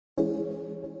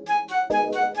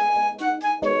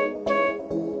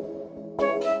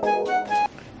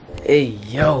Hey,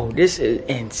 yo, this is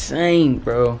insane,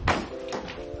 bro.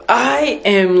 I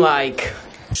am like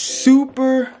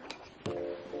super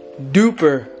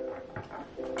duper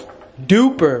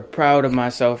proud of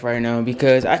myself right now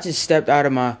because I just stepped out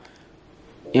of my, you know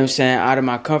what I'm saying, out of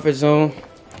my comfort zone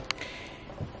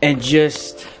and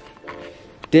just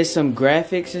did some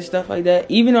graphics and stuff like that.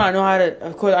 Even though I know how to,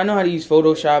 of course, I know how to use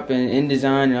Photoshop and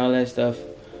InDesign and all that stuff,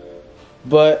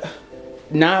 but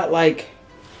not like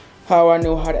how I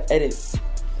know how to edit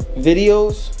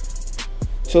videos.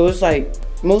 So it's like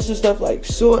most of the stuff like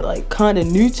sort like kind of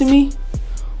new to me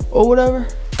or whatever.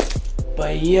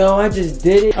 But yo, I just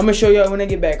did it. I'm gonna show y'all when I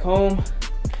get back home.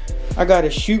 I got to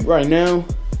shoot right now.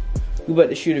 We about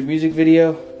to shoot a music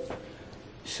video.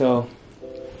 So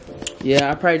yeah,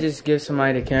 I'll probably just give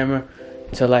somebody the camera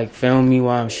to like film me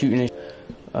while I'm shooting it.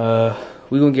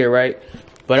 We gonna get right.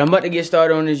 But I'm about to get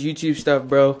started on this YouTube stuff,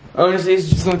 bro. Honestly, it's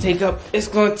just gonna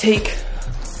take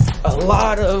a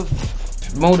lot of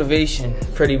motivation,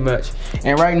 pretty much.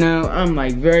 And right now, I'm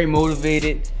like very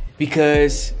motivated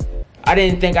because I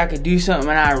didn't think I could do something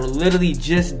and I literally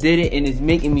just did it and it's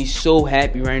making me so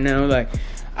happy right now. Like,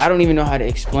 I don't even know how to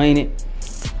explain it.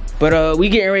 But we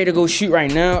getting ready to go shoot right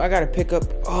now. I gotta pick up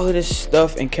all of this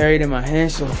stuff and carry it in my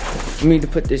hand. So I need to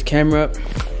put this camera up.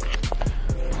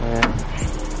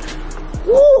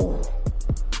 Woo!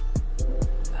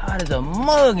 God, there's a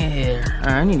mug in here. Alright,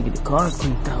 I need to get the cars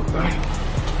cleaned out, bro.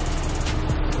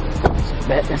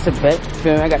 That's a bet.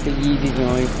 I got the Yeezys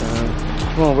on.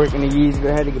 I'm gonna work in the Yeezys,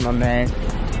 but I had to get my man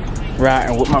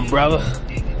riding with my brother.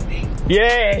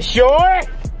 Yeah, sure.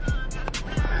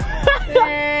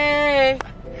 Hey.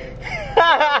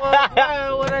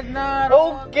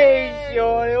 Okay,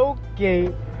 shorty,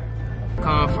 okay.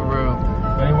 Come for real.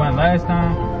 But it went last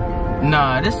time?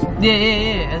 Nah, this,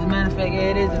 yeah. As a matter of fact,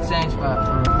 yeah, it is the same spot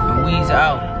for real. The weeds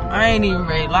out. I ain't even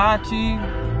ready to lie to you.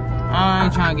 I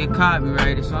ain't trying to get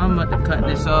copyrighted, so I'm about to cut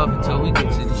this off until we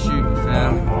get to the shooting,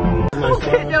 fam. Look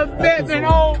at the Batman,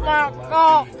 oh my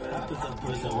God.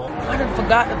 I done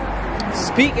forgot to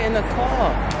speak in the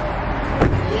car.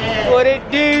 Yeah. What it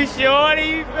do, shorty,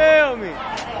 you feel me?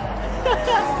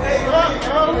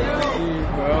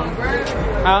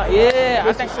 Yeah,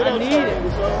 I think I need it.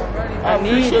 I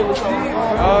need it.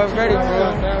 Already,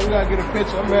 bro. We gotta get a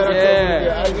picture. I'm mad.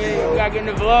 Yeah, we gotta get in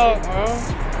the vlog, bro.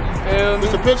 Feel me?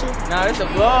 This a picture? Nah, this a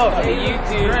vlog on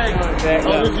YouTube. Oh,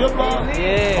 this your vlog?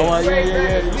 Yeah. Oh,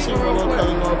 yeah. You see me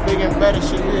little big and better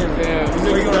shit here. Yeah. You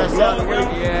niggas that's out of the way.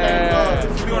 Yeah.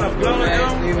 You doing a vlog,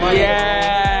 yo? Yeah.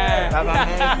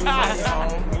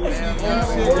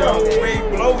 Way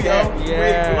blow, yo.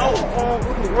 Yeah.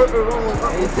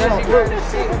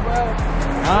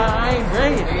 I ain't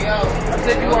ready. I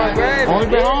said you want to grab it. Only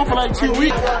been home for like 2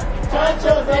 weeks. They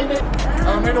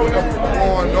know what the fuck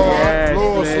going on.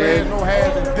 Lord sled, no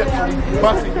hands and dips and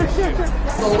busting and shit. Yo,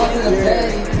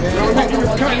 nigga was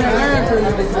cutting that line for you.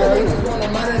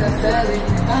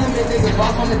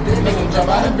 Make them jump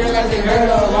out of bed like they heard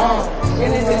all along.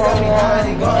 Niggas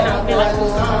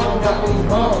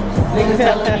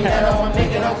telling me that I'm a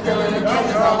nigga, I'm feeling the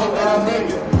drugs wrong with that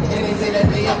nigga. And they say that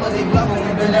they up, but they bluffing.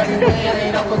 We been every day, it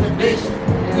ain't up for the bitch.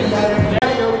 We had every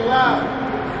day, yo, we live.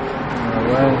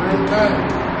 Alright.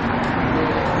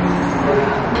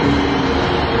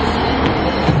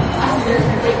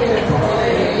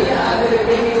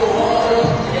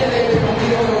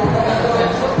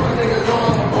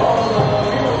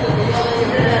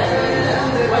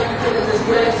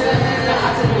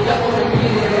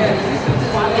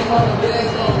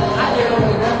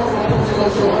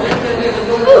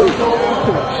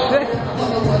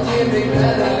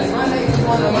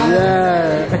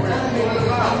 Yeah.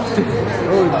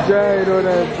 Oh, died on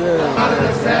that bed. Out of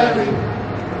the 7,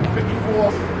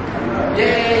 54.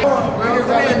 Yeah.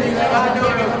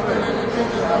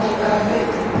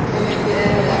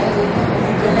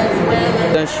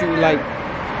 Done shoot like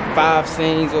 5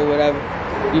 scenes or whatever.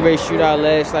 We ready to shoot our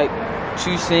last like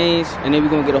 2 scenes, and then we're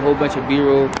gonna get a whole bunch of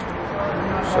B-roll.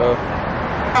 So.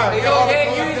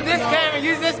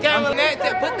 Use this camera.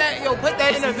 Put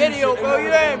that in the video, bro.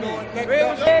 You hear me?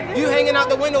 Real shit. You hanging out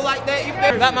the window like that. You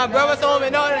feel got my brother's home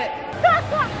and all that.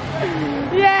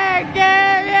 Yeah,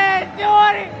 Gabe, yeah,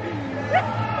 Jordy.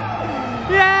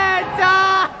 Yeah,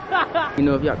 Tom. You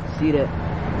know, if y'all can see that,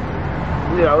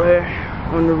 we out here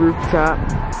on the rooftop.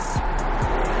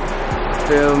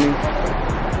 Feel me?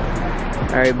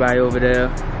 Everybody over there.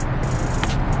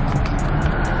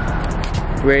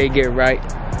 Ready to get right.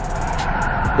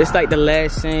 This like the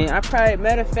last scene. I probably,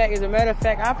 as a matter of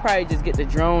fact, I'll probably just get the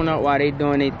drone out while they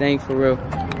doing their thing for real.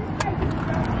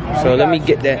 So let me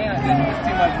get that.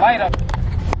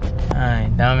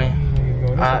 Alright, dummy.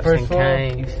 Ops and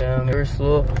Kane, you feel me? First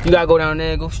floor. You gotta go down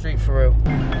there and go straight for real.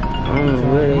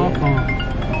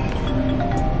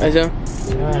 Hey, John.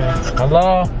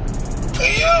 Hello?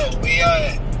 Hey, yo, we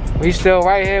We still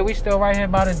right here. We still right here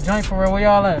by the joint for real. Where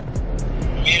y'all at?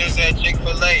 meet us at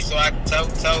Chick-fil-A, so I can tell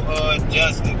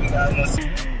Justin we got us.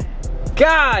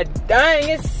 God dang,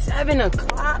 it's 7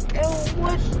 o'clock. Yo,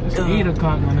 what? It's 8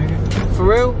 o'clock, my nigga. For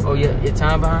real? Oh, yeah, your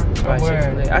time behind?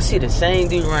 Where? I see the same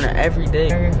dude running every day.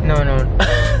 No.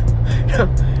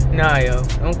 Nah, yo.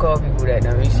 Don't call people that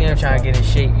now. You see him trying to get in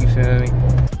shape, you feel me?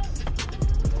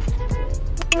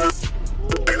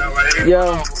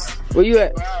 Yo, where you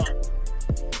at?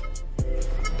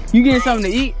 You getting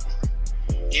something to eat?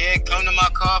 Yeah, come to my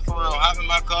car for real. Hop in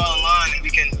my car online and we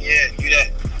can, do that.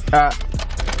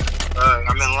 Alright,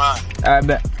 I'm in line. I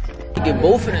bet. Get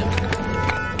both of them.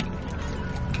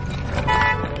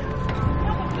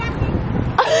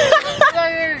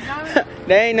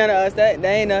 That ain't none of us. That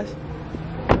ain't us.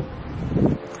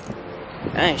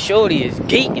 Dang, Shorty is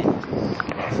geeking.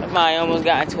 Somebody almost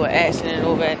got into an accident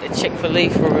over at the Chick-fil-A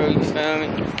for real, you feel me?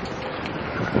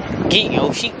 Geek,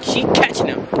 yo, she catching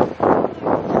him.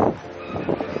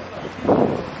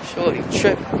 Shorty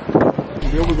tripping.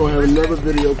 Then we're gonna have another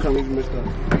video coming from this stuff.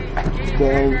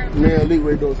 Me and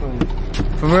Leeway go something.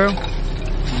 For real?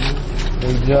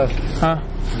 Hey, Jeff. Huh?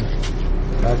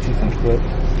 Got you some clips.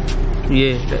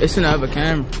 Yeah, it's another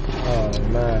camera. Oh,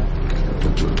 man.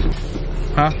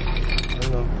 Huh? I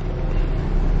know.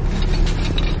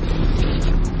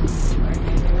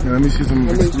 Yeah, let me see some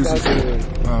exclusive shit.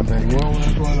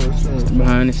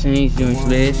 Behind the scenes doing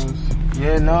slash.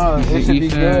 Yeah, no, it should be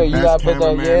good. You gotta put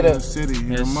that, Yes,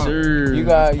 sir. You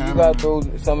gotta throw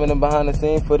some of the behind the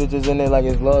scenes footages in there like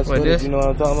it's lost What, footage. this? You know what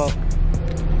I'm talking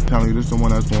about? Telling you, this the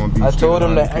one that's gonna be. I told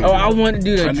him that. Oh, I want to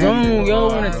do the drone, yo,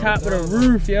 on the top of the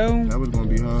roof, yo. That was gonna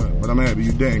be hard, but I'm happy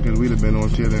you didn't, cause we'd have been on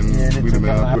shit and we'd have been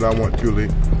on what I want too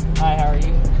late. Hi, how are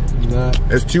you?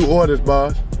 It's 2 orders,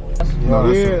 boss.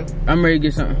 No, Yeah. I'm ready to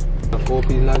get something. A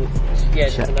 4-piece nugget. Yeah,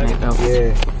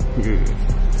 Yeah. Yeah.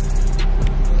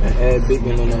 And add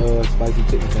bacon on the spicy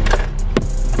chicken thing.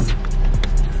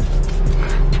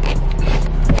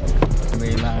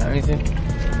 Let me see.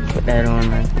 Put that on,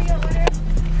 man.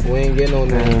 We ain't getting on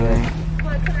that, man.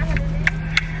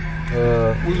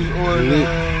 We just ordered.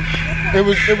 It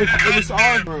was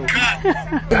ours, bro.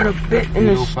 Got a bit in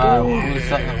the store.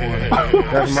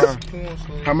 That's mine.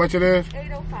 How much it is?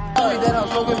 That I'm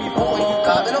smoking before you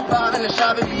cop in a pop in the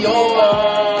shop it be over.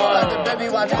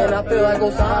 And I feel like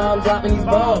Osama, I'm dropping these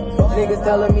bombs. Niggas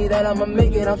telling me that I'ma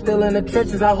make it, I'm still in the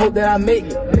trenches, I hope that I make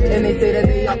it. And they say that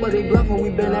they up, but they bluffing, we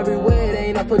been everywhere, they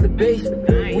ain't up for debate.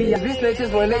 We be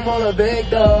snitches when they call a big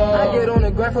dog. I get on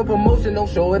the ground for promotion, don't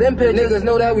show it in pictures. Niggas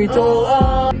know that we told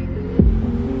I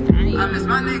miss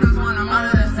my niggas when I'm out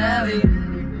of the savvy.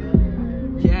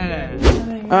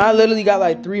 Yeah. I literally got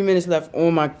like 3 minutes left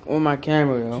on my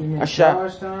camera, yo. I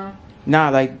shot. Nah,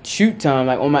 like shoot time,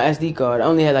 like on my SD card. I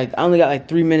only got like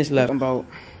 3 minutes left. I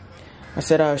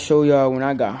said I'll show y'all when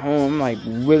I got home. I'm like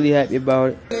really happy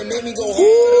about it.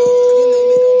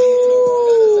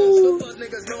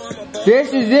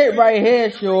 This is it right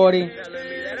here, shorty.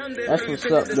 That's what's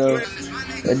up, though.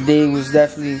 The day was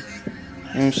definitely, you know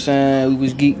what I'm saying, we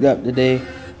was geeked up today.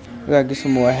 We gotta get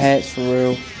some more hats for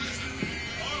real.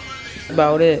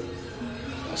 About it.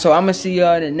 So I'm gonna see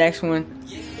y'all in the next one.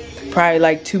 Probably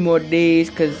like 2 more days,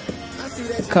 cause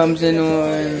it comes in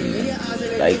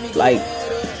on like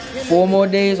 4 more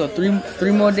days or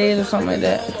 3 more days or something like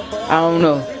that. I don't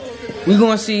know. We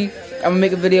gonna see. I'm gonna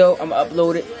make a video. I'm gonna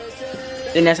upload it,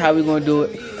 and that's how we gonna do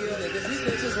it.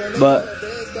 But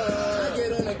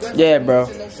yeah, bro.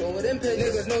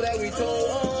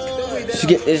 Just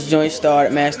get this joint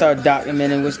started, man. Start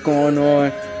documenting what's going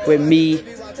on with me,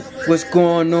 what's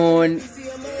going on,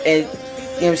 and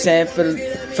you know what I'm saying,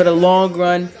 for the long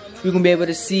run, we're gonna be able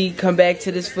to see, come back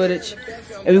to this footage,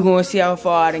 and we're gonna see how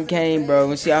far I done came, bro. We're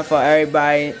gonna see how far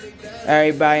everybody in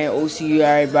OCU,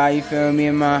 everybody, you feel me,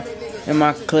 in my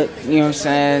clip, you know what I'm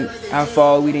saying, how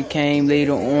far we done came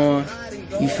later on,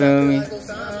 you feel me.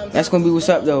 That's gonna be what's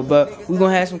up though, but we're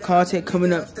gonna have some content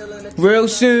coming up real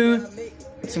soon.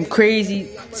 Some crazy,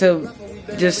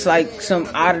 just like some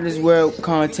out of this world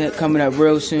content coming up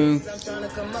real soon.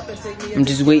 I'm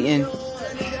just waiting,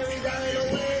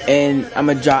 and I'm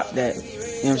gonna drop that, you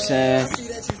know what I'm saying.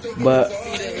 But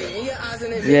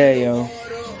yeah, yo,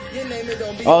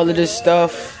 all of this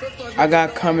stuff I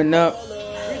got coming up,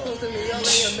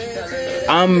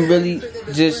 I'm really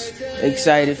just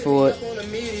excited for it,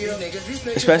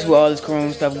 especially with all this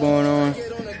corona stuff going on.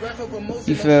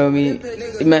 You feel me?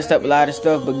 It messed up a lot of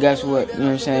stuff, but guess what? You know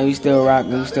what I'm saying? We still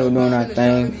rocking, we still doing our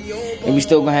thing. And we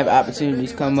still gonna have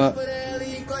opportunities come up.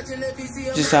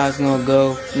 Just how it's gonna go,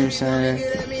 you know what I'm saying?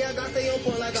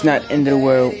 It's not the end of the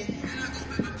world.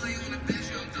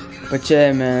 But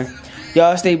yeah, man.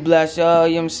 Y'all stay blessed, y'all,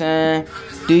 you know what I'm saying?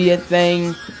 Do your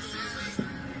thing.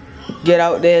 Get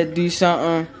out there, do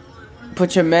something.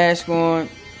 Put your mask on.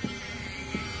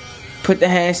 Put the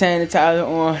hand sanitizer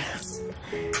on.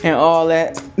 And all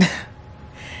that.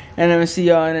 And I'm gonna see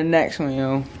y'all in the next one,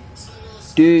 yo.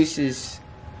 Deuces.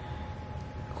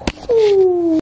 Ooh.